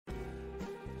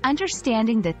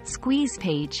Understanding the Squeeze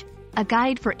Page, a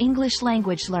guide for English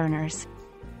language learners.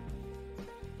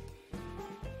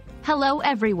 Hello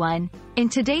everyone. In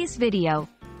today's video,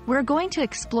 we're going to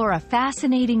explore a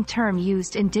fascinating term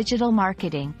used in digital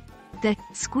marketing, the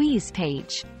Squeeze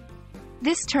Page.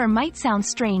 This term might sound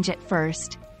strange at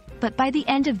first, but by the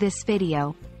end of this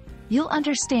video, you'll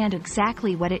understand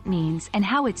exactly what it means and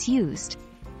how it's used.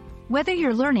 Whether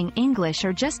you're learning English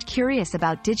or just curious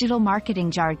about digital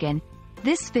marketing jargon,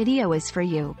 this video is for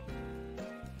you.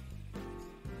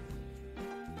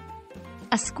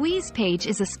 A squeeze page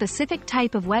is a specific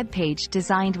type of web page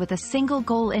designed with a single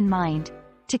goal in mind,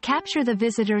 to capture the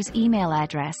visitor's email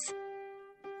address.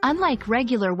 Unlike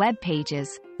regular web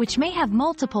pages, which may have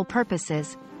multiple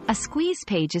purposes, a squeeze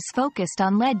page is focused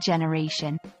on lead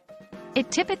generation.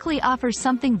 It typically offers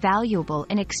something valuable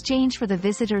in exchange for the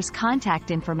visitor's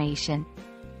contact information,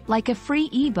 like a free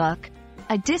ebook,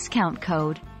 a discount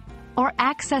code, or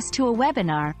access to a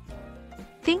webinar.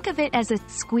 Think of it as a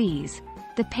squeeze.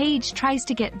 The page tries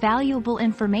to get valuable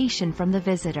information from the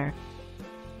visitor.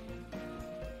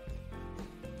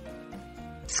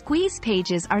 Squeeze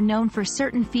pages are known for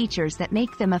certain features that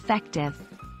make them effective.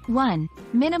 1.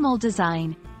 Minimal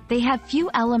design. They have few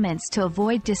elements to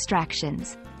avoid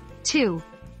distractions. 2.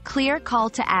 Clear call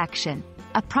to action.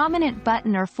 A prominent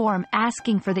button or form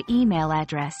asking for the email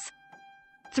address.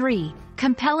 3.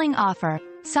 Compelling offer.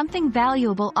 Something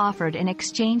valuable offered in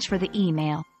exchange for the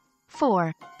email.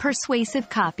 4. Persuasive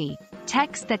copy.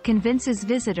 Text that convinces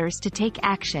visitors to take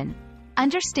action.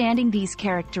 Understanding these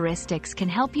characteristics can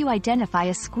help you identify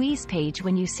a squeeze page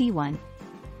when you see one.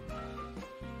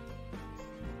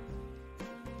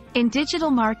 In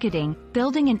digital marketing,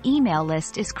 building an email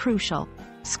list is crucial.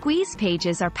 Squeeze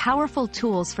pages are powerful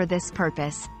tools for this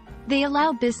purpose. They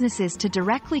allow businesses to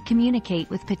directly communicate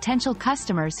with potential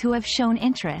customers who have shown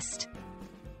interest.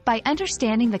 By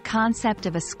understanding the concept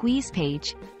of a squeeze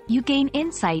page, you gain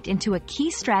insight into a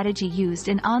key strategy used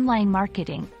in online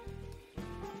marketing.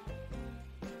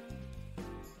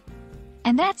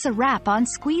 And that's a wrap on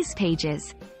squeeze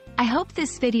pages. I hope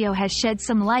this video has shed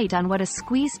some light on what a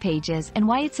squeeze page is and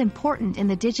why it's important in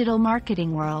the digital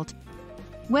marketing world.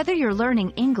 Whether you're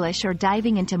learning English or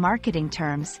diving into marketing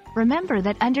terms, remember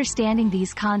that understanding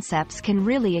these concepts can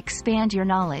really expand your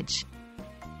knowledge.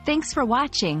 Thanks for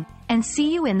watching, and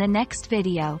see you in the next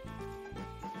video.